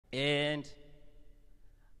And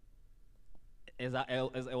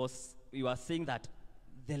you were saying that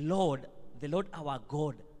the Lord our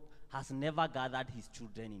God has never gathered his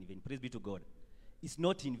children in vain. Praise be to God. It's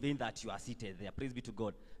not in vain that you are seated there. Praise be to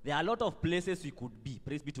God. There are a lot of places we could be.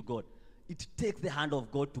 Praise be to God. It takes the hand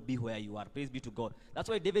of God to be where you are. Praise be to God. That's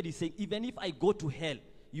why David is saying, even if I go to hell,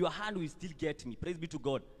 your hand will still get me. Praise be to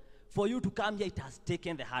God. For you to come here, it has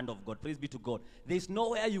taken the hand of God. Praise be to God. There is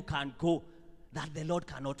nowhere you can go that the Lord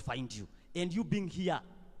cannot find you. And you being here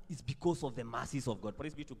is because of the mercies of God.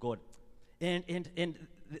 Praise be to God. And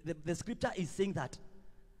the scripture is saying that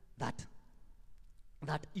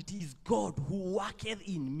it is God who worketh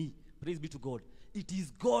in me. Praise be to God. It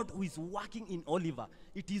is God who is working in Oliver.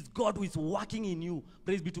 It is God who is working in you.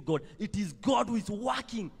 Praise be to God. It is God who is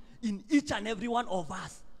working in each and every one of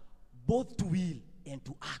us, both to will and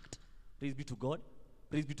to act. Praise be to God.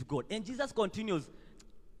 Praise be to God. And Jesus continues,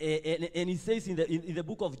 and he says in the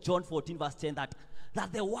book of John 14 verse 10 that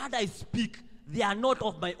the word I speak, they are not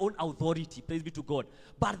of my own authority, praise be to God,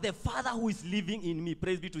 but the Father who is living in me,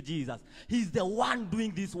 praise be to Jesus. He's the one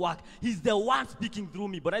doing this work. He's the one speaking through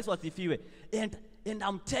me. But that's what if he and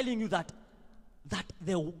I'm telling you that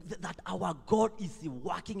our God is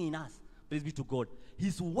working in us. Praise be to God.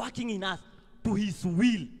 He's working in us to his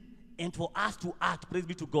will and for us to act. Praise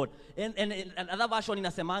be to God. And another version in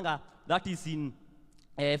Asemanga, that is in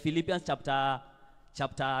Philippians chapter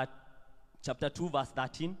 2 verse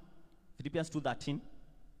 13. Philippians 2:13.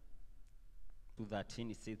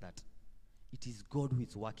 2:13, it says that it is God who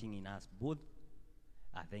is working in us both.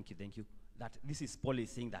 Thank you. That this is Paul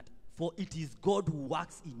is saying that, for it is God who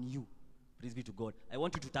works in you. Praise be to God. I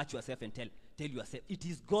want you to touch yourself and tell yourself, it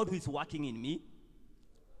is God who is working in me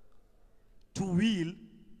to will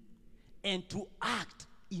and to act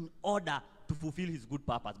in order to fulfill his good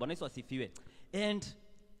purpose. And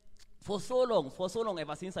for so long,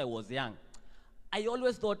 ever since I was young, I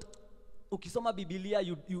always thought, ukisoma Biblia,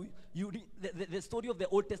 the story of the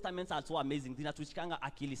Old Testament are so amazing. Zinatushikanga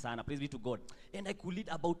akili sana. Praise be to God. And I could read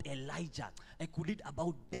about Elijah. I could read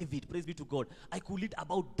about David. Praise be to God. I could read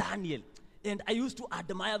about Daniel. And I used to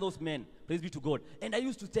admire those men. Praise be to God. And I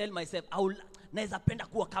used to tell myself, naeza penda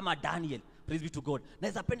kuwa kama Daniel. Praise be to God.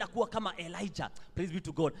 Naeza penda kuwa kama Elijah. Praise be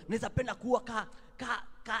to God. Naeza penda kuwa ka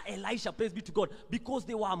Elisha. Praise be to God. Because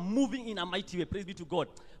they were moving in a mighty way. Praise be to God.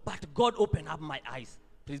 But God opened up my eyes.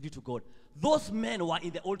 Praise be to God. Those men were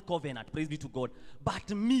in the old covenant. Praise be to God. But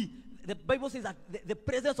me, the Bible says that the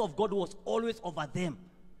presence of God was always over them.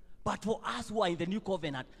 But for us who are in the new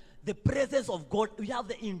covenant, the presence of God, we have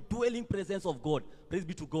the indwelling presence of God. Praise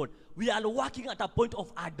be to God. We are working at a point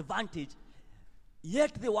of advantage.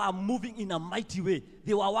 Yet they were moving in a mighty way.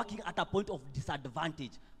 They were working at a point of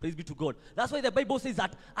disadvantage. Praise be to God. That's why the Bible says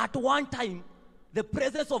that at one time, the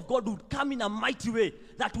presence of God would come in a mighty way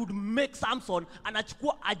that would make Samson and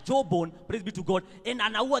achukua a jawbone, praise be to God, and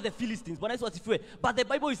anaua the Philistines. But the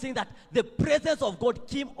Bible is saying that the presence of God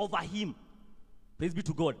came over him. Praise be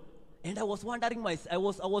to God. And I was wondering I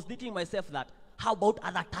was thinking myself that, how about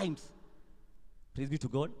other times? Praise be to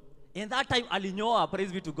God. In that time, alinyoa,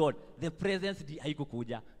 praise be to God, the presence di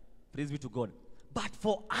haikukuja. Praise be to God. But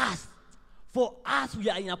for us, we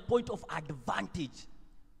are in a point of advantage.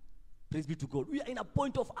 Praise be to God. We are in a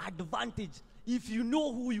point of advantage. If you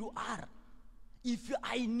know who you are,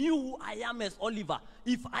 I knew who I am as Oliver,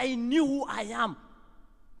 if I knew who I am,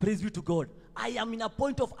 praise be to God, I am in a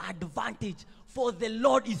point of advantage, for the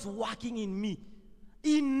Lord is working in me.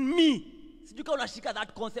 In me. You can shika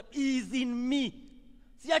that concept. He is in me.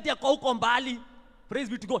 Praise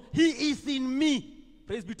be to God. He is in me.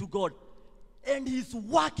 Praise be to God. And he's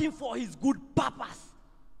working for his good purpose.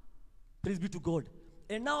 Praise be to God.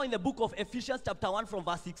 And now in the book of Ephesians chapter 1 from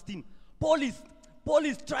verse 16, Paul is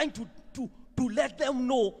trying to let them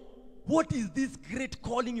know, what is this great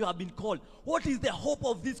calling you have been called? What is the hope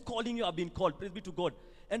of this calling you have been called? Praise be to God.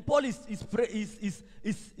 And Paul is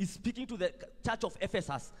speaking to the church of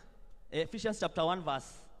Ephesus. Ephesians chapter 1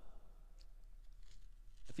 verse.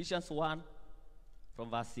 Ephesians 1 from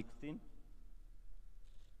verse 16.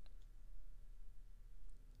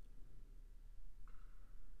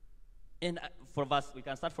 And we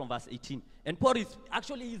can start from verse 18. And Paul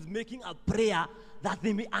is making a prayer that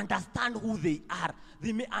they may understand who they are.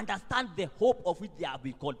 They may understand the hope of which they have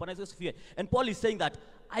been called. And Paul is saying that,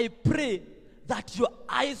 I pray that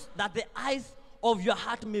the eyes of your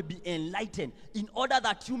heart may be enlightened, in order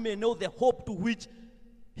that you may know the hope to which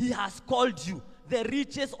he has called you, the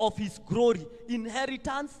riches of his glory,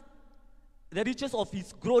 the riches of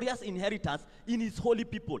his glorious inheritance in his holy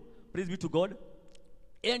people. Praise be to God.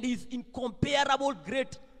 And his incomparable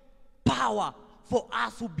great power for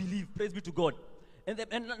us who believe. Praise be to God.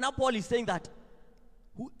 And now Paul is saying that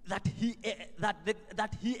that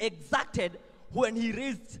he exacted when he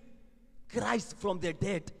raised Christ from the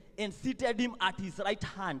dead and seated him at his right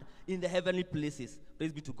hand in the heavenly places.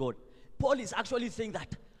 Praise be to God. Paul is actually saying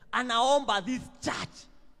that anaomba this church,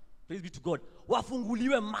 praise be to God,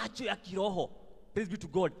 wafunguliwe macho ya kiroho, praise be to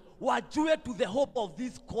God, wajue to the hope of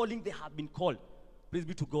this calling they have been called, praise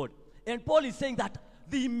be to God. And Paul is saying that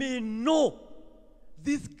they may know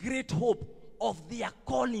this great hope of their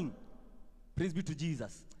calling, praise be to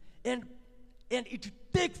Jesus. And it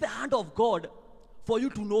takes the hand of God for you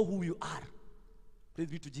to know who you are,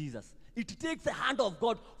 praise be to Jesus. It takes the hand of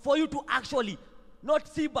God for you to actually not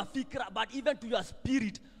see bafikra, but even to your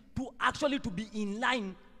spirit, to actually to be in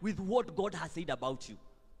line with what God has said about you.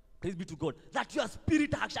 Praise be to God. That your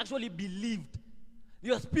spirit has actually believed.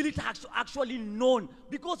 Your spirit has actually known.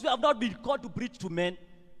 Because we have not been called to preach to men.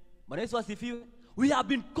 We have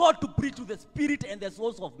been called to preach to the spirit and the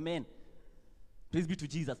souls of men. Praise be to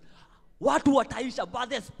Jesus. Watu wataisha,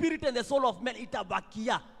 but the spirit and the soul of men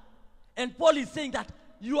itabakia. And Paul is saying that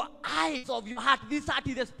your eyes of your heart, this heart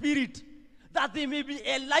is the spirit, that they may be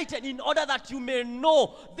enlightened in order that you may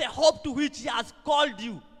know the hope to which he has called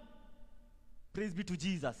you. Praise be to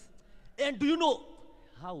Jesus. And do you know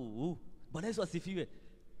how? Do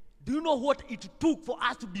you know what it took for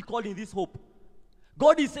us to be called in this hope?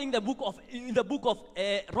 God is saying in the book of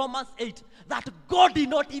Romans 8 that God did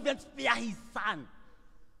not even spare his son.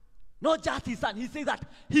 Not just his son. He says that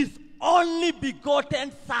his only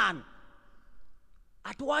begotten son.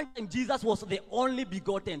 At one time, Jesus was the only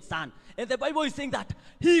begotten son. And the Bible is saying that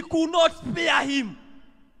he could not spare him.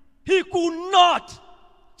 He could not.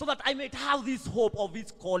 So that I might have this hope of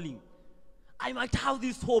his calling. I might have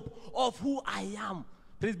this hope of who I am.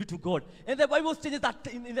 Praise be to God. And the Bible says that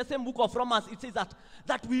in the same book of Romans, it says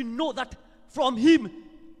that we know that from him,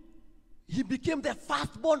 he became the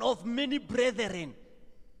firstborn of many brethren.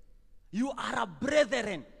 You are a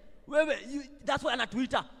brethren. That's why on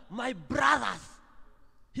Twitter, my brothers.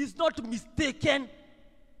 He's not mistaken.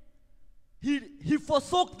 He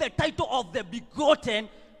forsook the title of the begotten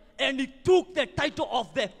and he took the title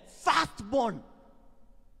of the firstborn.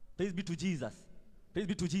 Praise be to Jesus. Praise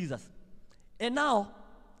be to Jesus. And now,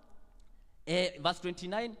 verse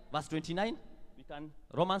 29.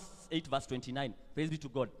 Romans 8 verse 29. Praise be to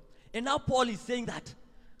God. And now Paul is saying that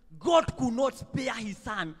God could not spare his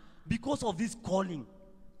son because of this calling.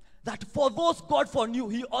 That for those God foreknew,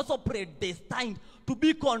 he also predestined to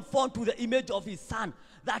be conformed to the image of his son,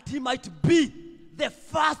 that he might be the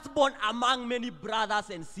firstborn among many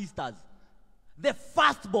brothers and sisters. The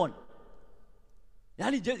firstborn.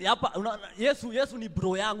 Yesu ni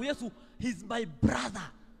bro yangu. Yesu, he's my brother.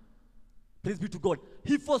 Praise be to God.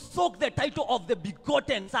 He forsook the title of the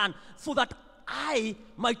begotten son so that I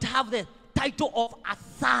might have the title of a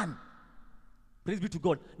son. Praise be to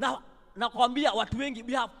God. Now, nakwambia watu wengi,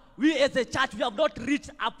 we as a church, we have not reached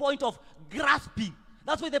a point of grasping.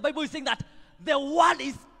 That's why the Bible is saying that the world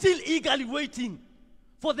is still eagerly waiting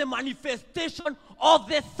for the manifestation of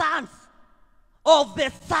the sons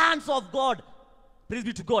of God. Praise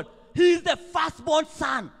be to God. He is the firstborn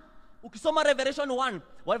son. Ukisoma Revelation 1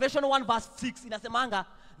 verse 6 inasemanga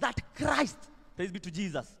that Christ, praise be to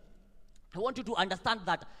Jesus. I want you to understand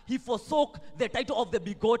that he forsook the title of the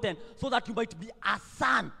begotten so that you might be a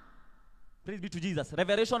son. Praise be to Jesus.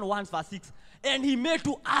 Revelation 1 verse 6. And he made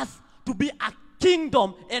to us to be a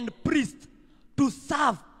kingdom and priest to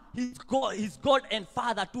serve his God and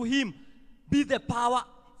Father. To him be the power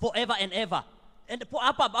forever and ever. And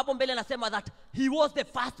hapo mbele anasema that he was the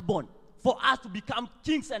firstborn for us to become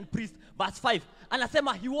kings and priests. Verse 5.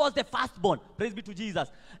 Anasema he was the firstborn. Praise be to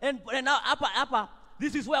Jesus. And now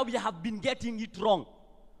this is where we have been getting it wrong.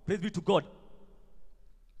 Praise be to God.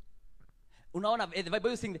 The Bible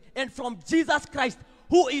is saying, and from Jesus Christ,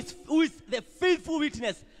 who is the faithful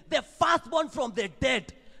witness, the firstborn from the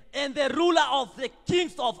dead, and the ruler of the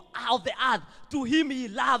kings of the earth, to him he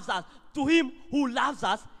loves us, to him who loves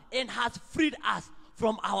us and has freed us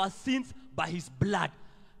from our sins by his blood.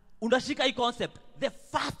 Unashika hii concept, the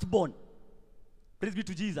firstborn. Praise be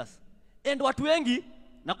to Jesus. And watu wengi,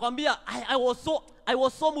 nakwambia, I was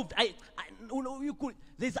so moved.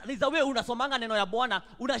 There's a way unasomanga neno ya Bwana,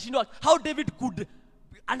 unashindwa how David could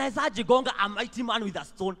anawezaje gonga a mighty man with a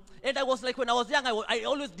stone. And I was like, when I was young, I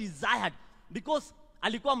always desired, because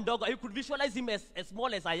alikuwa mdogo, I could visualize him as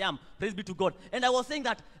small as I am. Praise be to God. And I was saying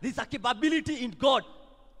that there's a capability in God.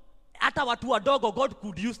 Hata watu wadogo, God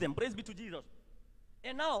could use them. Praise be to Jesus.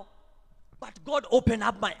 And now, but God opened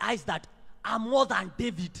up my eyes that I'm more than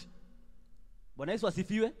David. Bwana Yesu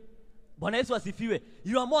asifiwe. Bwana Yesu asifiwe.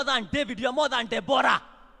 You are more than David. You are more than Deborah.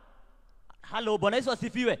 Hello, Bwana Yesu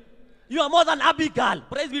asifiwe. You are more than Abigail.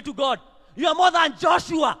 Praise be to God. You are more than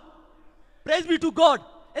Joshua. Praise be to God.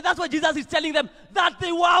 And that's why Jesus is telling them that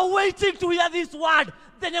they were waiting to hear this word.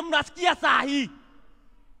 Zenye mnasikia saa hii.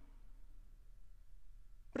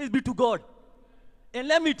 Praise be to God. And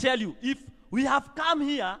let me tell you, if we have come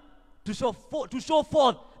here to show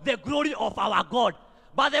forth the glory of our God,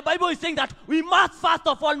 but the Bible is saying that we must first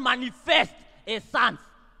of all manifest as sons.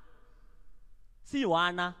 See,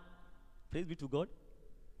 wana. Praise be to God.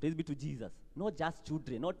 Praise be to Jesus. Not just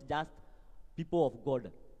children, not just people of God.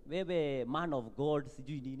 Wewe man of God,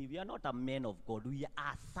 we are not a man of God. We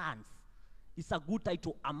are sons. It's a good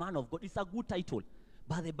title, a man of God. It's a good title.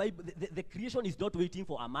 But the Bible, the creation is not waiting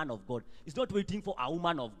for a man of God. It's not waiting for a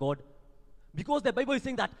woman of God. Because the Bible is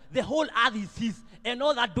saying that the whole earth is his, and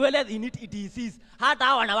all that dwelleth in it, it is his. Hata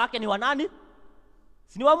wanawake ni wanani?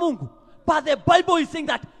 Si ni wa Mungu. But the Bible is saying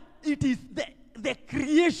that it is the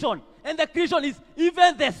creation. And the creation is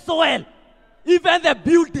even the soil, even the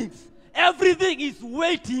buildings. Everything is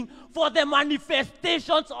waiting for the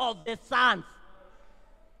manifestations of the sons.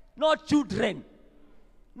 Not children.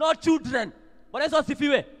 Not children. Bwana Yesu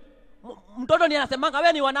asifiwe. Mtoto ni anasemanga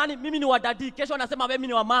wewe ni wa nani? Mimi ni wa daddy. Kesho anasema wewe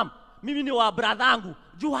ni wa mom. Mimi ni wa bradhangu.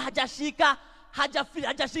 Juu hajashika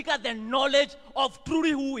the knowledge of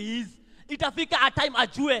truly who he is. Itafika a time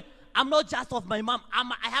ajue, I'm not just of my mom.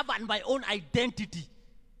 I have my own identity.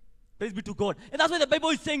 Praise be to God. And that's why the Bible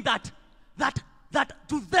is saying that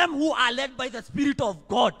to them who are led by the Spirit of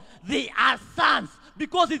God, they are sons.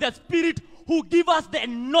 Because it's the Spirit who gives us the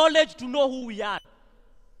knowledge to know who we are.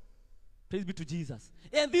 Praise be to Jesus.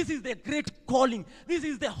 And this is the great calling. This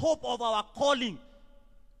is the hope of our calling.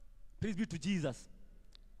 Praise be to Jesus.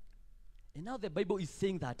 And now the Bible is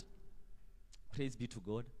saying that, praise be to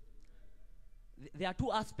God. There are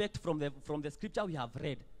two aspects from the scripture we have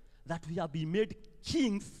read, that we have been made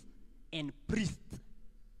kings and priests.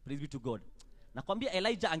 Praise be to God. Nakwambia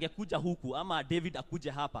Elijah angekuja huku ama David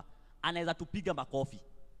akuje hapa, anaweza tupiga makofi.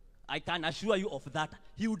 I can assure you of that.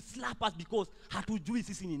 He would slap us because hatujui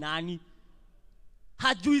sisi ni nani.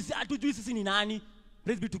 Hatujui sisi ni nani.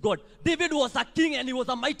 Praise be to God. David was a king and he was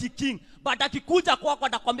a mighty king. But akikuja kwako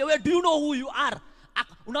atakwambia, "Well, do you know who you are?"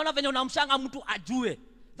 Unaona venye unamshanga mtu ajue.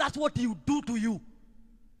 That's what he would do to you.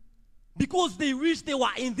 Because they wish they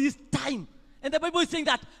were in this time. And the Bible is saying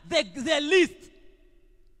that the least,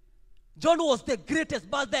 John was the greatest,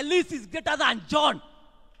 but the least is greater than John.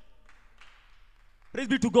 Praise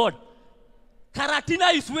be to God.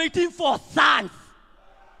 Karatina is waiting for sons.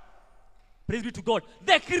 Praise be to God.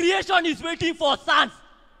 The creation is waiting for sons.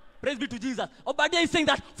 Praise be to Jesus. Obadiah is saying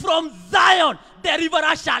that from Zion,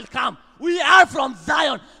 deliverer shall come. We are from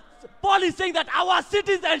Zion. Paul is saying that our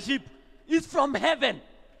citizenship is from heaven.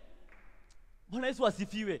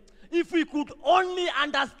 If we could only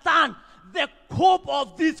understand the hope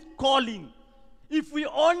of this calling, if we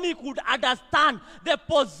only could understand the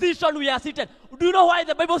position we are seated. Do you know why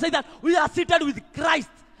the Bible says that we are seated with Christ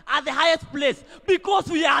at the highest place? Because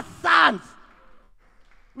we are sons.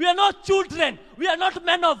 We are not children. We are not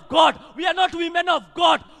men of God. We are not women of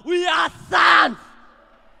God. We are sons.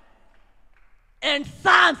 And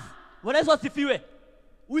sons,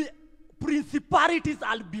 principalities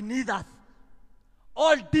are beneath us.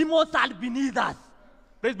 All demons are beneath us.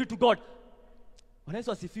 Praise be to God.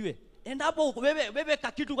 And hapo wewe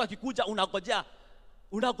kakitu kakikuja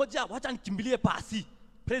unagojea wacha nikimbilie pasi.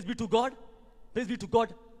 Praise be to God. Praise be to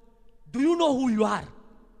God. Do you know who you are?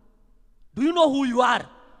 Do you know who you are?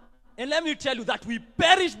 And let me tell you that we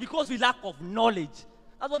perish because we lack of knowledge.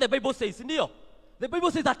 That's what the Bible says. The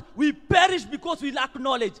Bible says that we perish because we lack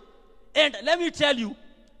knowledge. And let me tell you,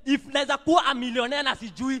 if naweza kuwa a millionaire na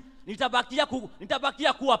sijui,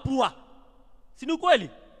 nitabakia kuwa poor. Si ni kweli?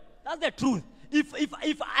 That's the truth. If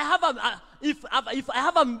I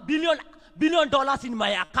have a billion dollars in my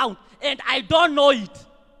account and I don't know it,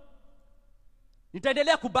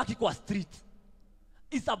 nitaendelea kubaki kwa street.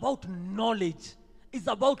 It's about knowledge. It's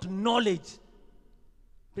about knowledge.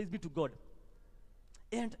 Praise be to God.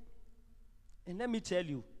 And let me tell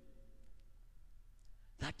you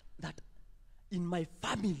that in my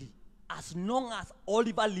family, as long as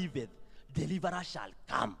Oliver liveth, deliverer shall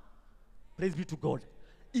come. Praise be to God.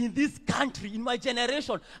 In this country, in my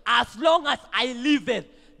generation, as long as I liveth,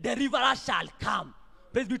 deliverer shall come.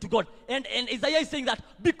 Praise be to God. And Isaiah is saying that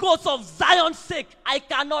because of Zion's sake, I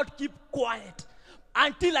cannot keep quiet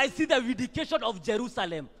until I see the vindication of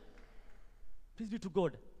Jerusalem. Praise be to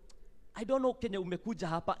God. I don't know Kenya umekuja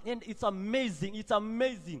hapa, and it's amazing. It's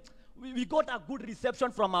amazing. We got a good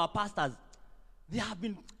reception from our pastors. They have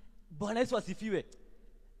been, Bwana Yesu asifiwe.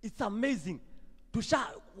 It's amazing.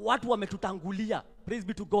 Watu wametutangulia. Praise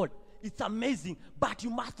be to God. It's amazing. But you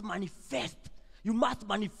must manifest. You must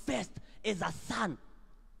manifest as a son.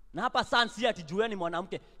 Na hapa son si ati jueni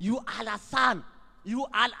mwanamke. You are a son. You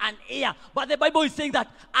are an heir. But the Bible is saying that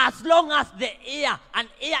as long as the heir, an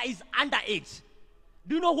heir is underage.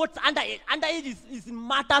 Do you know what's underage? Underage is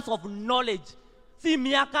matters of knowledge. Si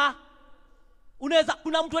miaka.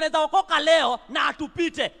 Kuna mtu anaweza okoka leo na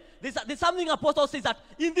atupite. There's something Apostle says that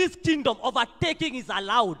in this kingdom, overtaking is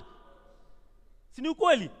allowed. Si ni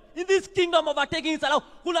ukweli? In this kingdom, overtaking is allowed.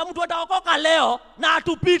 Kuna mtu ataokoka leo na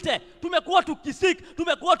atupite. Tumekuwa tukisik,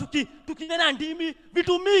 tumekuwa tukinena ndimi,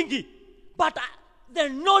 vitu mingi. But the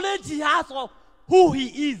knowledge he has of who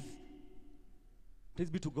he is.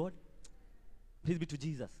 Praise be to God. Praise be to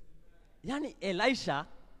Jesus. Yani Elisha,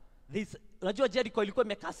 unajua Jericho ilikuwa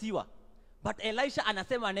imekasiwa. But Elisha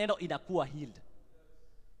anasema neno inakuwa healed.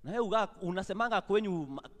 Na wewe unasemanga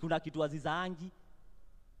kwenyu kuna kitu azizaangi.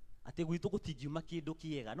 Ate gwito gutijuma kindu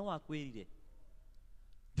kiega no wakwirire.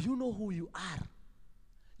 Do you know who you are?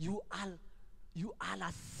 You are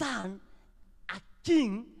a son, a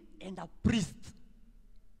king and a priest.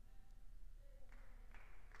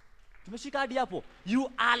 Tumeshika hadi hapo.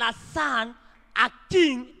 You are a son, a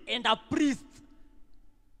king and a priest.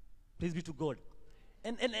 Praise be to God.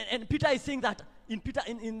 And Peter is saying that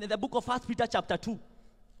in the book of 1 Peter chapter 2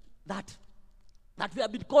 that we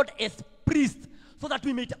have been called as priests so that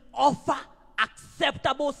we may offer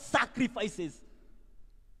acceptable sacrifices.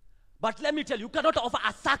 But let me tell you, you cannot offer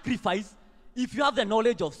a sacrifice if you have the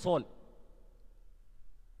knowledge of Saul.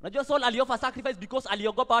 Unajua Saul alioffer sacrifice because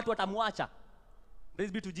aliogopa watu watamuacha.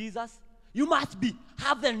 Praise be to Jesus. You must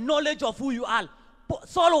have the knowledge of who you are.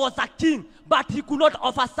 Saul was a king, but he could not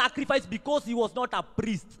offer sacrifice because he was not a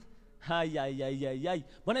priest.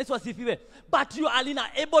 Bwana Yesu asifiwe. But you are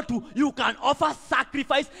able to, you can offer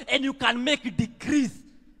sacrifice and you can make decrees.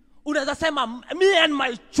 Unaweza sema, me and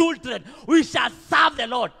my children, we shall serve the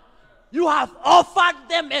Lord. You have offered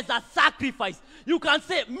them as a sacrifice. You can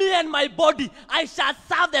say, me and my body, I shall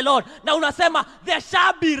serve the Lord. Now unasema, there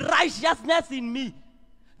shall be righteousness in me.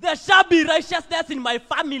 There shall be righteousness in my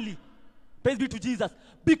family. Praise be to Jesus.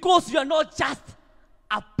 Because you are not just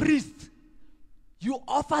a priest. You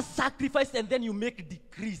offer sacrifice and then you make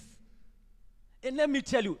decrees. And let me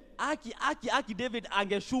tell you, Aki David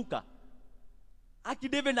angeshuka. Aki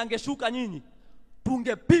David angeshuka nyinyi.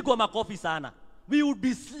 Tungepigwa makofi sana. We would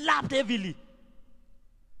be slapped heavily.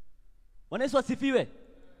 Bwana Yesu asifiwe.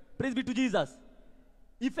 Praise be to Jesus.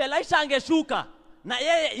 If Elisha angeshuka na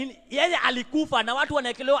yeye alikufa na watu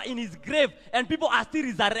wanaekelewa in his grave and people are still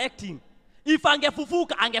resurrecting. If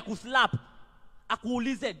angefufuka angekuslap.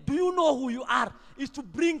 Akuulize, do you know who you are? Is to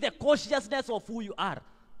bring the consciousness of who you are.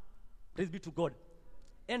 Praise be to God.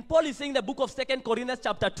 And Paul is saying in the book of 2 Corinthians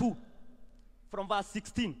chapter 2 from verse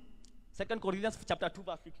 16. 2 Corinthians chapter 2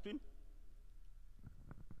 verse 16.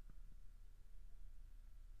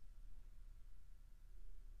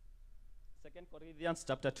 2 Corinthians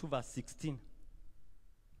chapter 2 verse 16.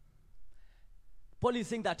 Paul is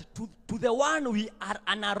saying that to the one we are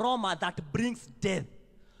an aroma that brings death.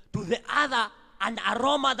 To the other an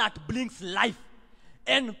aroma that brings life.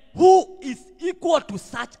 And who is equal to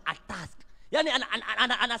such a task? Yani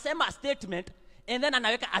anasema a statement and then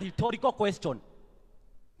anaweka a rhetorical question.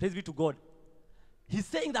 Praise be to God. He's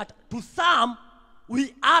saying that to some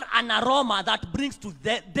we are an aroma that brings to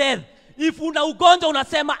death. If una ugonjwa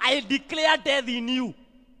unasema I declare death in you.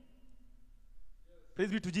 Praise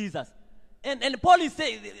be to Jesus. And Paul is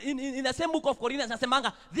saying in the same book of Corinthians,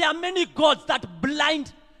 there are many gods that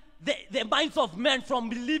blind the minds of men from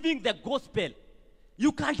believing the gospel.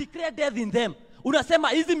 You can declare death in them. Unasema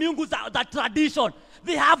hizi miungu za tradition,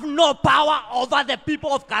 they have no power over the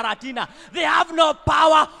people of Karatina. They have no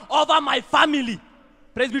power over my family.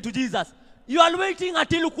 Praise be to Jesus. You are waiting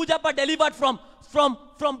until ukuja hapa delivered from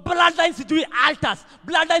bloodlines sijui altars,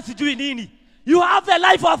 bloodlines sijui nini. You have the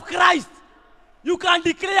life of Christ. You can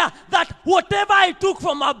declare that whatever I took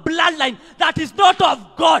from a bloodline that is not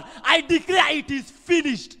of God, I declare it is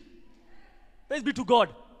finished. Praise be to God.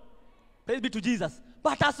 Praise be to Jesus.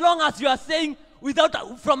 But as long as you are saying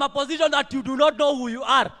from a position that you do not know who you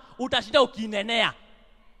are, utashinda ukinenea.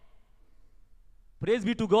 Praise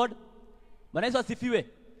be to God. Bwana Yesu asifiwe.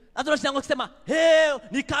 Hata unashangaa kusema, "Hey,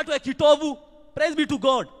 nikatwe kitovu." Praise be to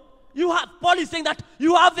God. Paul is saying that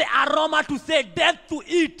you have the aroma to say death to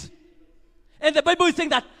it. And the Bible is saying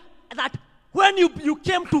that when you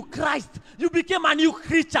came to Christ, you became a new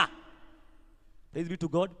creature. Praise be to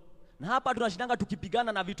God. Na hapa tunashindanga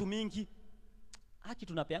tukipigana na vitu mingi. Haki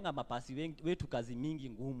tunapeanga mapasi wetu kazi mingi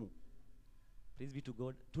ngumu. Praise be to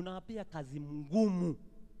God. Tunawapea kazi ngumu.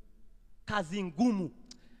 Kazi ngumu.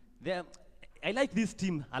 I like this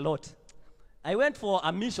team a lot. I went for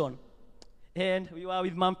a mission, and we were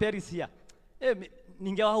with Mom Paris here.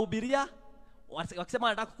 Ningewahubiria, wakisema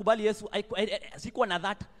nataka kukubali Yesu, sikuwa na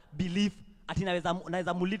that belief ati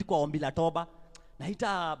naweza mulidi kwa ombi la toba.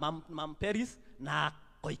 Naita Mom Paris na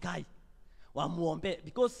Koikai wamuombe,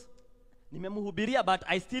 because nimemuhubiria, but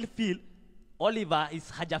I still feel Oliver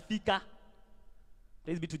is hajafika.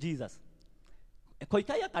 Praise be to Jesus.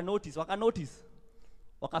 Koikai wakanotice.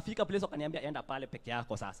 Wakafika place wakaniambia enda pale peke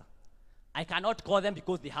yako sasa. I cannot call them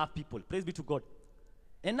because they have people. Praise be to God.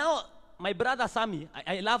 And now my brother Sammy,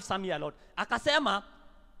 I love Sammy a lot. Akasema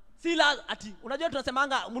sila ati unajua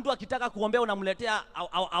tunasemanga mtu akitaka kuombea unamletea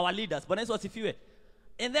our leaders. Bwana Yesu asifiwe.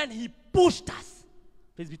 And then he pushed us.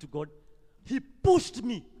 Praise be to God. He pushed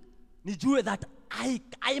me. Nijue that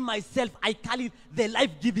I myself, I carry the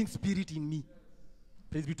life-giving spirit in me.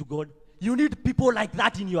 Praise be to God. You need people like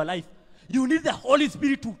that in your life. You need the Holy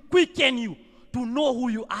Spirit to quicken you, to know who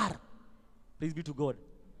you are. Praise be to God.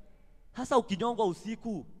 Sasa ukinyongwa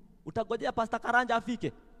usiku, utagojea Pastor Karanja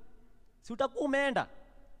afike. Si utakuwa umeenda.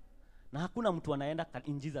 Na hakuna mtu anaenda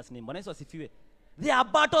in Jesus name. Bwana Yesu asifiwe. There are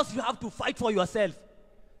battles you have to fight for yourself.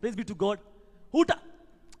 Praise be to God.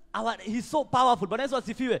 He's so powerful. Bwana Yesu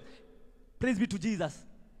asifiwe. Praise be to Jesus.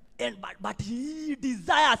 But he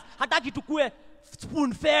desires, hataki tukue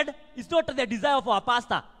spoon fed. It's not the desire of our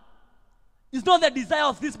pastor. It's not the desire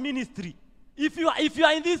of this ministry. If you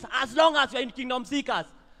are in this, as long as you are in Kingdom Seekers,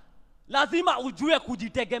 lazima ujue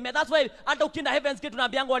kujitegemea. That's why hata ukienda Heaven's Gate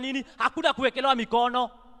tunaambiangwa nini? Hakuna kuwekelewa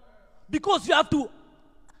mikono. Because you have to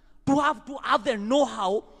have the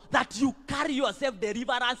know-how that you carry yourself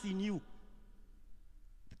deliverance in you.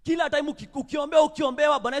 Kila time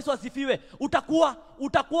ukiombewa Bwana Yesu asifiwe, utakuwa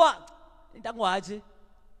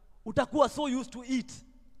so used to it.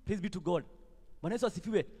 Praise be to God. Bwana Yesu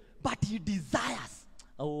asifiwe. But he desires,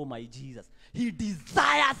 oh my Jesus, he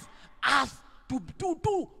desires us to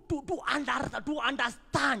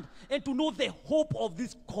understand and to know the hope of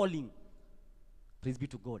this calling. Praise be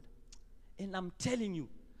to God. And I'm telling you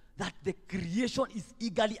that the creation is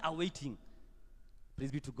eagerly awaiting.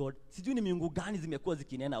 Praise be to God. Sijui ni miungu gani zimekuwa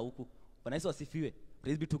zikinena huku. Bwana Yesu asifiwe.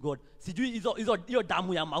 Praise be to God. Sijui hiyo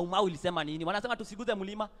damu ya Mau ilisema nini. Wanasema tusiguze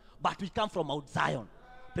mlima, but we come from Mount Zion.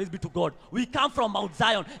 Praise be to God. We come from Mount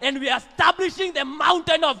Zion, and we are establishing the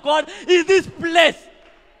mountain of God in this place.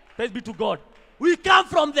 Praise be to God. We come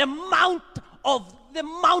from the Mount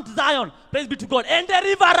Zion. Praise be to God. And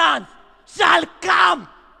deliverance shall come.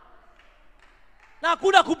 Na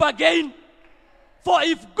hakuna kubagain. For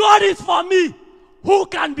if God is for me, who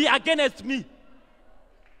can be against me?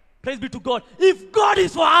 Praise be to God. If God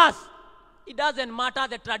is for us, it doesn't matter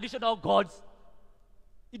the traditional gods.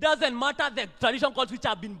 It doesn't matter the traditional gods which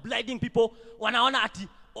have been blinding people. Wanaona ati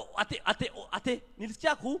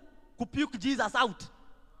nilisikia kupuke Jesus out.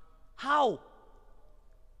 How?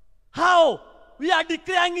 We are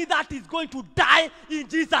declaring that he's going to die in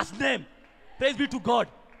Jesus' name. Praise be to God.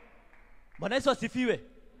 Bwana Yesu asifiwe.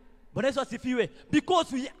 Bwana Yesu asifiwe.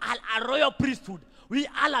 Because we are a royal priesthood. We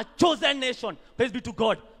are a chosen nation. Praise be to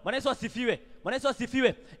God. Bwana Yesu asifiwe. Bwana Yesu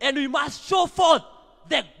asifiwe. And we must show forth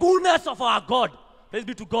the goodness of our God. Praise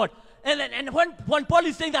be to God. And when Paul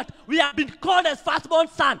is saying that we have been called as firstborn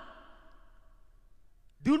son,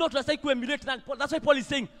 do you know to say to emulate that? That's why Paul is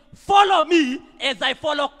saying, follow me as I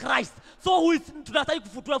follow Christ. So who is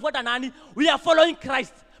tunafuata nani? We are following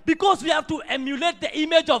Christ because we have to emulate the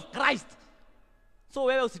image of Christ. So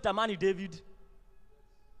wewe usitamani David.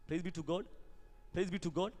 Praise be to God. Praise be to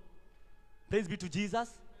God. Praise be to Jesus.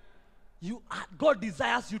 God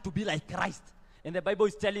desires you to be like Christ. And the Bible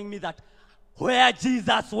is telling me that where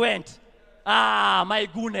Jesus went, my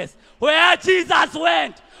goodness, where Jesus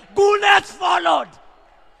went, goodness followed,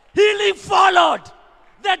 healing followed,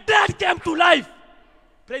 the dead came to life.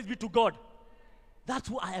 Praise be to God. That's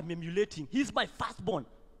who I am emulating. He's my firstborn.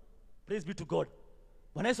 Praise be to God.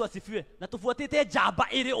 Bwana Yesu asifiwe. Na tufuatete jaba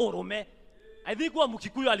ile orome. I think wa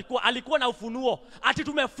Mkikuyu alikuwa na ufunuo ati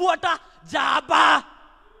tumefuata jaba.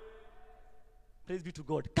 Praise be to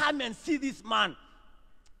God. Come and see this man.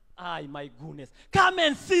 My goodness. Come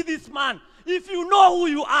and see this man. If you know who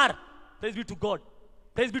you are, praise be to God.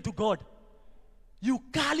 Praise be to God. You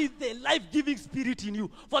carry the life-giving spirit in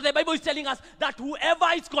you. For the Bible is telling us that whoever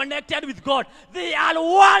is connected with God, they are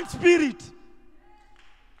one spirit.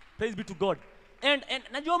 Praise be to God. And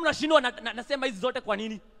najua mnashindwa nasema hizi zote kwa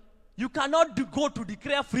nini? You cannot go to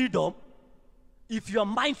declare freedom if your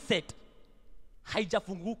mindset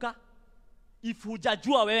haijafunguka, if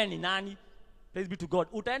hujajua wewe ni nani. Praise be to God.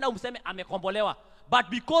 Utaenda umseme amekombolewa. But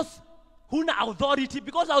because huna authority,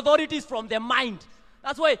 because authority is from the mind.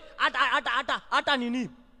 That's why ata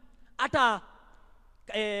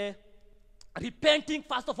repenting,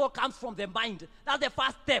 first of all, comes from the mind. That's the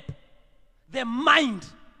first step. The mind.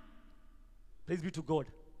 Praise be to God.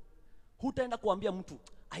 Hutaenda kuambia mtu,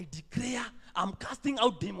 I declare I'm casting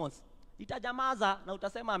out demons. Itajamaza na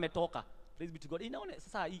utasema ametoka. Praise be to God. Inaone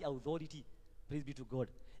sasa hii authority. Praise be to God.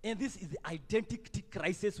 And this is the identity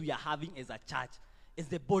crisis we are having as a church, as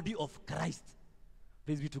the body of Christ.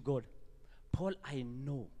 Praise be to God. Paul, I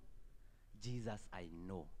know. Jesus, I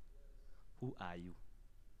know. Who are you?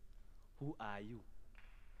 Who are you?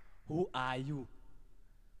 Who are you?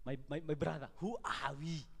 My brother, who are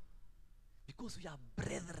we? Because we are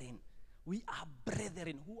brethren. We are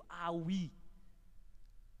brethren. Who are we?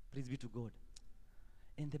 Praise be to God.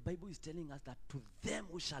 And the Bible is telling us that to them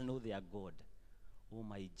who shall know their God, oh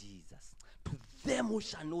my Jesus, to them who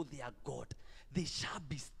shall know their God, they shall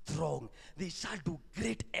be strong. They shall do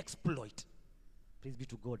great exploit. Praise be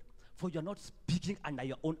to God. For you are not speaking under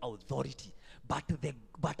your own authority, but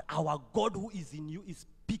our God who is in you is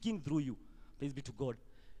speaking through you. Praise be to God.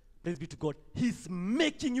 Praise be to God. He's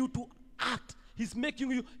making you to act. He's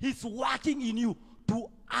making you, he's working in you to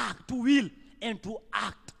act, to will, and to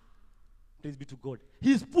act. Praise be to God.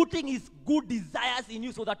 He's putting his good desires in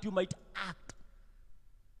you so that you might act.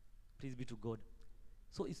 Praise be to God.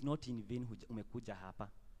 So it's not in vain umekuja hapa.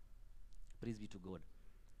 Praise be to God.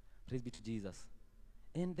 Praise be to Jesus.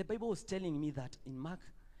 And the Bible was telling me that in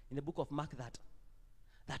the book of Mark,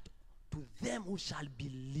 that to them who shall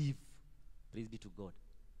believe, praise be to God,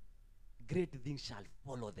 great things shall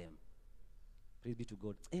follow them. Praise be to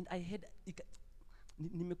God. And I had,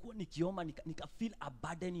 nimekuwa nikioma, nika feel a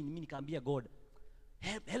burden in me, nikaambia God,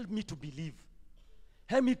 help me to believe.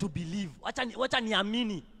 Help me to believe. Wacha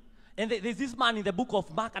niamini. And there's this man in the book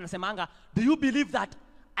of Mark, anasemanga, do you believe that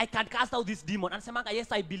I can cast out this demon? Anasemanga,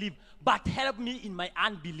 yes, I believe, but help me in my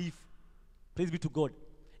unbelief. Praise be to God.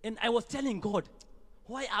 And I was telling God,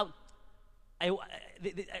 why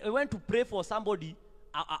I went to pray for somebody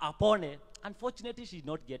upon her. Unfortunately, she did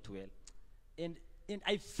not get well. And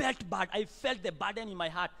I felt bad. I felt the burden in my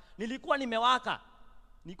heart. Nilikuwa nimewaka.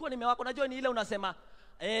 Unajua ni ile unasema,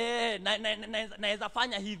 naeza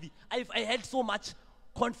fanya hivi. I had so much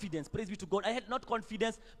confidence. Praise be to God. I had not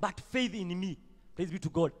confidence, but faith in me. Praise be to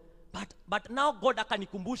God. But now God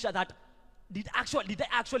akanikumbusha that did I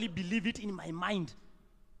actually believe it in my mind?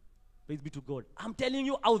 Praise be to God. I'm telling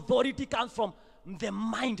you, authority comes from the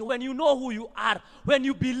mind. When you know who you are, when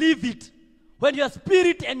you believe it, when your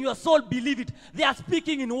spirit and your soul believe it, they are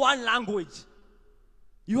speaking in one language.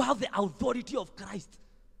 You have the authority of Christ.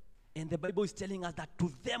 And the Bible is telling us that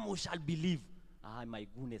to them who shall believe, ah, my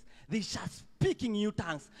goodness, they shall speak in new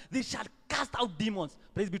tongues. They shall cast out demons.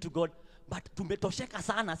 Praise be to God. But tumetosheka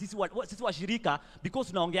sana sisi washirika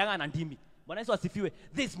because tunaongeanga na ndimi. Bwana Yesu asifiwe.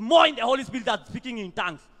 There's more in the Holy Spirit than speaking in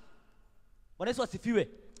tongues. Bwana Yesu asifiwe.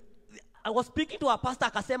 I was speaking to a pastor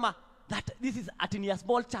akasema that this is at a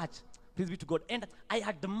small church. Praise be to God. And I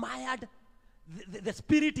admired the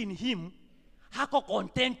spirit in him. Hako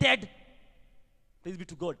contented. Praise be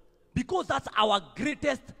to God. Because that's our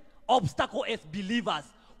greatest obstacle as believers.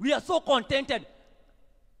 We are so contented.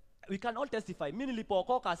 We can all testify. Mimi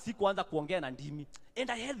nilipookoka sikuanza kuongea na ndimi.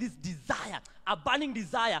 And I had this desire, a burning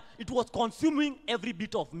desire. It was consuming every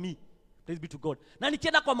bit of me. Praise be to God. Na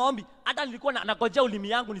nikienda kwa maombi, hata nilikuwa nagojea ulimi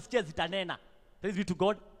yangu nisikie zitanena. Praise be to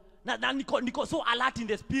God. Na niko so alert in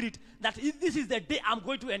the spirit that if this is the day I'm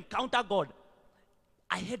going to encounter God.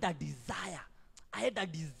 I had a desire.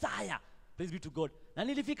 Praise be to God. Na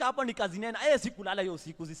nilifika hapo nikazinena, sikulala hiyo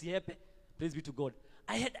siku zisiepe. Praise be to God.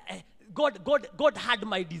 God had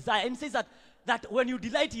my desire. And he says that when you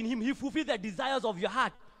delight in him, he fulfills the desires of your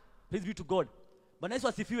heart. Praise be to God. Bwana Yesu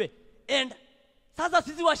asifiwe. And sasa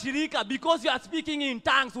sisi washirika, because you are speaking in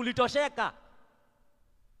tongues, ulitosheka.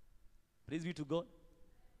 Praise be to God.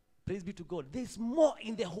 Praise be to God. There's more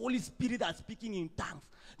in the Holy Spirit than speaking in tongues.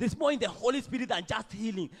 There's more in the Holy Spirit than just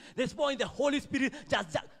healing. There's more in the Holy Spirit than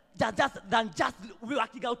just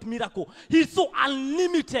working out miracle. He's so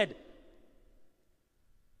unlimited.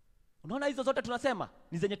 Unaona hizo zote tunasema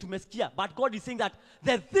ni zenye tumesikia, but God is saying that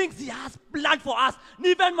the things he has planned for us,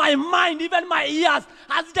 even my mind, even my ears,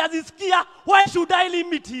 as does his ear, why should I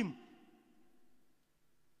limit him?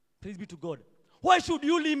 Praise be to God. Why should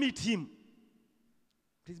you limit him?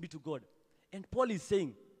 Praise be to God. And Paul is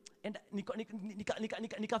saying, and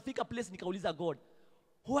nikafika place nikauliza God,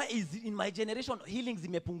 why is in my generation healing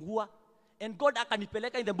zimepungua? And God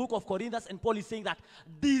akanipeleka in the book of Corinthians, and Paul is saying that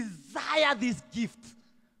desire this gift.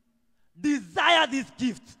 Desire this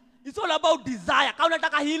gift. It's all about desire. Kama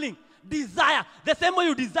unataka healing, desire. The same way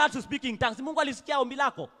you desire to speak in tongues. Mungu alisikia ombi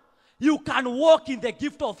lako. You can walk in the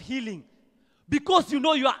gift of healing Because you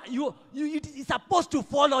know it is supposed to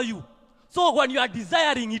follow you. So when you are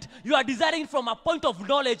desiring it, you are desiring from a point of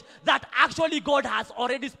knowledge that actually God has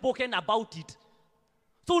already spoken about it.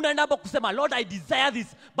 So unaenda hapo kusema, Lord, I desire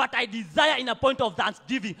this, but I desire in a point of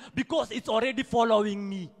thanksgiving because it's already following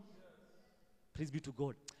me. Praise be to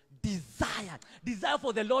God. Desire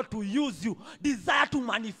for the Lord to use you, desire to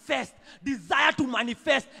manifest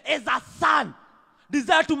as a son,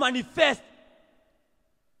 desire to manifest.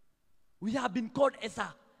 We have been called as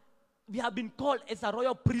a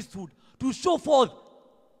royal priesthood to show forth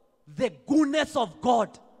the goodness of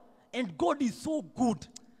God. And God is so good.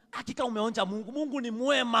 Hakika umeonja Mungu. Mungu ni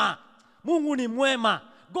mwema. Mungu ni mwema.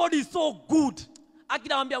 God is so good.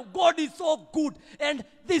 Hakika wambia, God is so good. And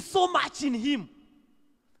there's so much in him.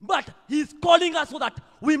 But he's calling us so that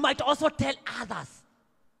we might also tell others.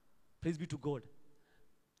 Praise be to God.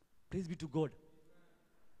 Praise be to God.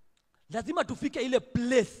 Lazima tufike ile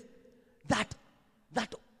place that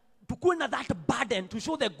tukuwe na that burden to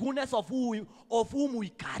show the goodness of whom we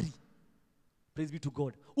carry. Praise be to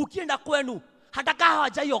God. Ukienda kwenu, hata kama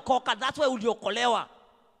hawajaiokoka, that's why uliokolewa.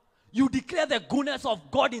 You declare the goodness of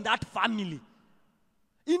God in that family.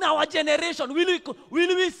 In our generation,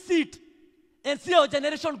 will we sit and see our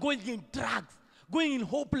generation going in drugs, going in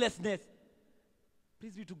hopelessness?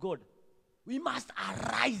 Praise be to God. We must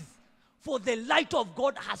arise, for the light of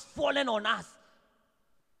God has fallen on us.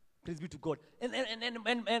 Praise be to God. And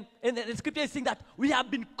the scripture is saying that we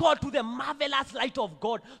have been called to the marvelous light of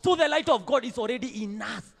God. So the light of God is already in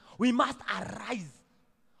us. We must arise.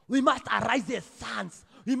 We must arise as sons.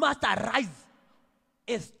 We must arise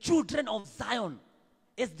as children of Zion,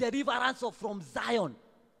 as deliverance from Zion.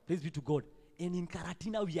 Praise be to God. And in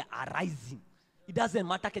Karatina we are arising. It doesn't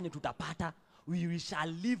matter kenye tutapata. We shall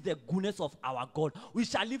live the goodness of our God. We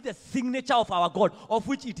shall live the signature of our God, of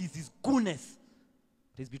which it is his goodness.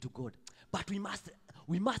 Praise be to God. But we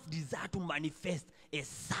must desire to manifest as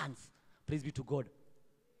sons. Praise be to God.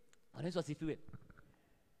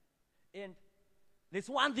 And there's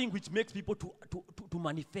one thing which makes people to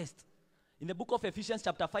manifest. In the book of Ephesians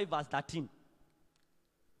chapter 5 verse 13.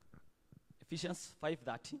 Ephesians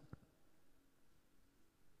 5:13.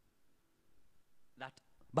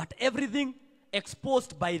 But everything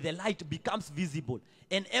exposed by the light becomes visible.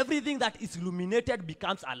 And everything that is illuminated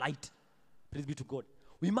becomes a light. Praise be to God.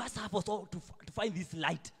 We must have also to find this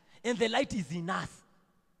light. And the light is in us.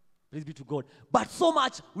 Praise be to God. But so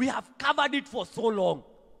much, we have covered it for so long.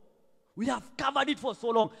 We have covered it for so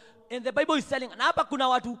long. And the Bible is telling, na hapa kuna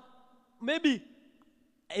watu, maybe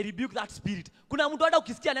I rebuke that spirit. Kuna mtu hata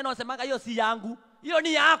ukisikia neno asemanga hiyo si yangu. Hiyo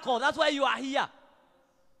ni yako. That's why you are here.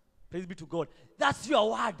 Praise be to God. That's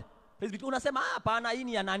your word. Praise be to God. Unasema hapana hii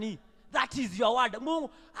ni ya nani? That is your word. Mungu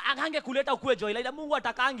ange kuleta ukue joy. Like Mungu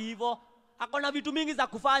atakangi hivyo. Hakuna vitu mingi za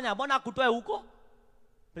kufanya. Mbona akutoe huko?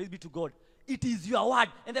 Praise be to God. It is your word.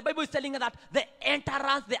 And the Bible is telling us that the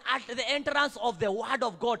entrance of the word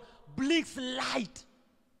of God blinks light.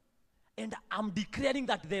 And I'm declaring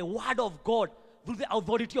that the word of God, through the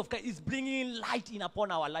authority of God, is bringing light in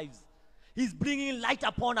upon our lives. He's bringing light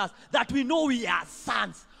upon us that we know we are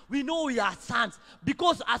sons. We know we are sons.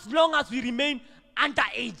 Because as long as we remain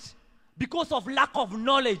underage, because of lack of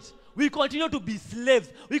knowledge, we continue to be slaves.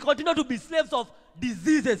 We continue to be slaves of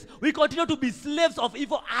diseases. We continue to be slaves of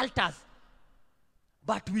evil altars.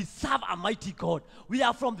 But we serve a mighty God. We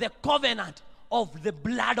are from the covenant of the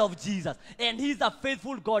blood of Jesus. And he's a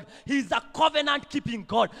faithful God. He's a covenant-keeping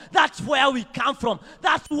God. That's where we come from.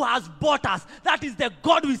 That's who has bought us. That is the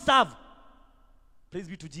God we serve. Praise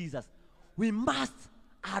be to Jesus. We must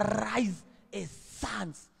arise as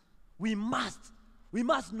sons. We must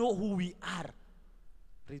know who we are.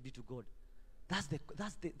 Praise be to God. That's the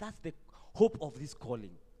hope of this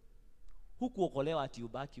calling. Hukuokolewa ati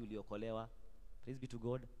ubaki uliokolewa. Praise be to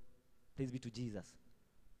God. Praise be to Jesus.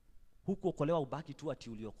 Hukuokolewa ubaki tu ati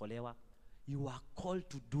uliokolewa. You are called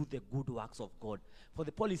to do the good works of God. For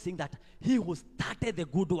the Paul is saying that he who started the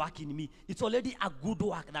good work in me, it's already a good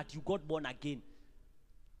work that you got born again.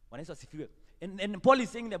 And Paul is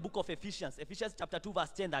saying in the book of Ephesians chapter 2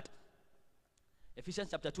 verse 10 that Ephesians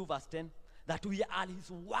chapter 2 verse 10 that we are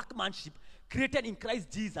his workmanship created in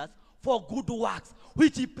Christ Jesus for good works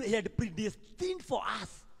which he had predestined for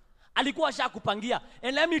us. Alikuwa shakupangia.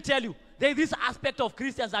 And let me tell you, there is this aspect of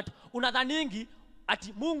Christians that unadhaningi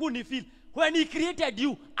ati Mungu ni feel. When he created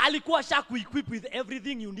you, alikuwa shaku-equip with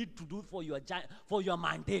everything you need to do for your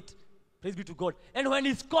mandate. Praise be to God. And when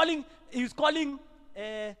he's calling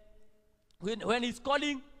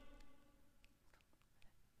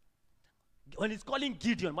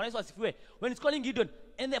Gideon,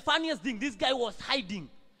 and the funniest thing, this guy was hiding.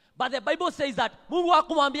 But the Bible says that Mungu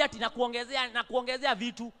hakumwambia ati nakuongezea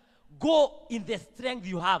vitu. Go in the strength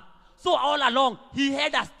you have. So all along, he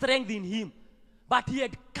had a strength in him. But he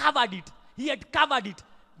had covered it. He had covered it.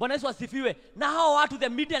 Bwana Yesu asifiwe. Na hao watu, the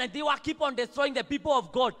Midianites, they were keep on destroying the people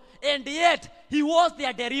of God. And yet, he was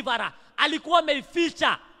their deliverer. Alikuwa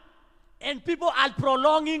ameificha. And people are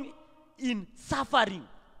prolonging in suffering.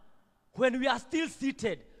 When we are still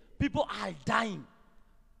seated, people are dying.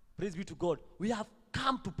 Praise be to God. We have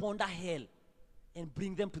come to ponder hell and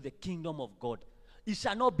bring them to the kingdom of God. It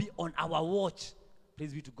shall not be on our watch.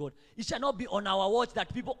 Praise be to God. It shall not be on our watch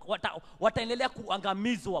that people wataendelea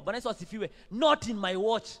kuangamizwa. Bwana Yesu asifiwe. Not in my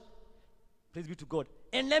watch. Praise be to God.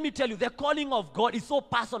 And let me tell you, the calling of God is so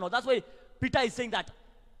personal. That's why Peter is saying that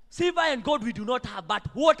silver and gold we do not have, but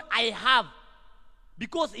what I have,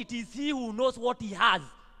 because it is he who knows what he has.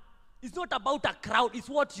 It's not about a crowd. It's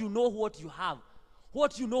what you know, what you have.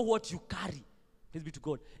 What you know, what you carry. Praise be to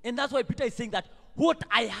God. And that's why Peter is saying that what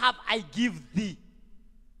I have, I give thee.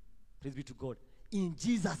 Praise be to God. In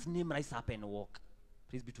Jesus' name, rise up and walk.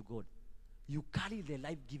 Praise be to God. You carry the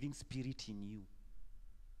life-giving spirit in you.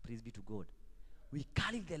 Praise be to God. We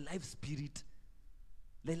carry the life spirit,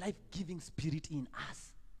 the life-giving spirit in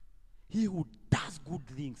us. He who does good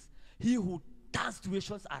things. He who turns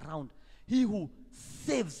situations around. He who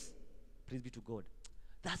saves. Praise be to God.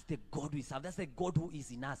 That's the God we serve. That's the God who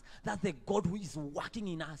is in us. That's the God who is working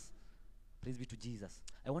in us. Praise be to Jesus.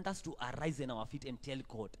 I want us to arise in our feet and tell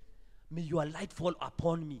God, may your light fall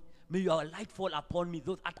upon me. May your light fall upon me,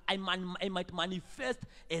 so that I might manifest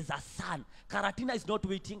as a son. Karatina is not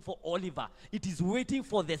waiting for Oliver. It is waiting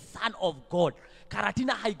for the Son of God.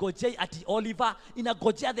 Karatina haigojei ati Oliver,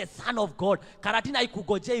 inagojea the Son of God. Karatina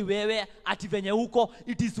haikugojei wewe ati venye uko.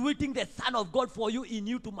 It is waiting the Son of God for you, in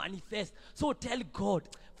you, to manifest. So tell God,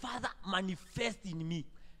 Father, manifest in me.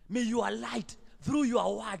 May your light, through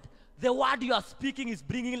your word, the word you are speaking is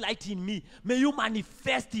bringing light in me. May you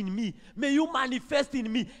manifest in me. May you manifest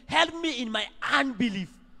in me. Help me in my unbelief.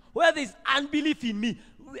 Where there is unbelief in me,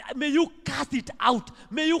 may you cast it out.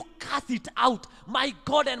 May you cast it out. My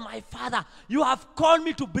God and my Father, you have called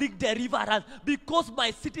me to bring deliverance, because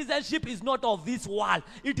my citizenship is not of this world.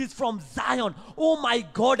 It is from Zion. Oh my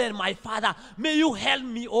God and my Father, may you help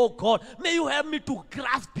me, oh God. May you help me to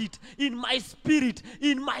grasp it in my spirit,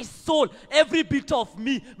 in my soul, every bit of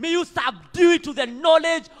me. May you subdue it to the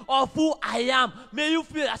knowledge of who I am. May you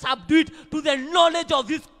subdue it to the knowledge of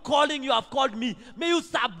this calling you have called me. May you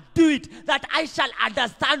subdue it, that I shall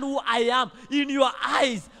understand who I am in your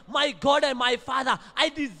eyes. My God and my Father, I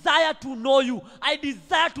desire to know you. I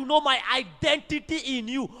desire to know my identity in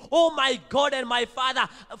you. Oh my God and my Father,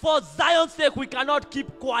 for Zion's sake we cannot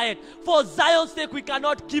keep quiet. For Zion's sake we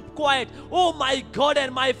cannot keep quiet. Oh my God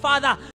and my Father,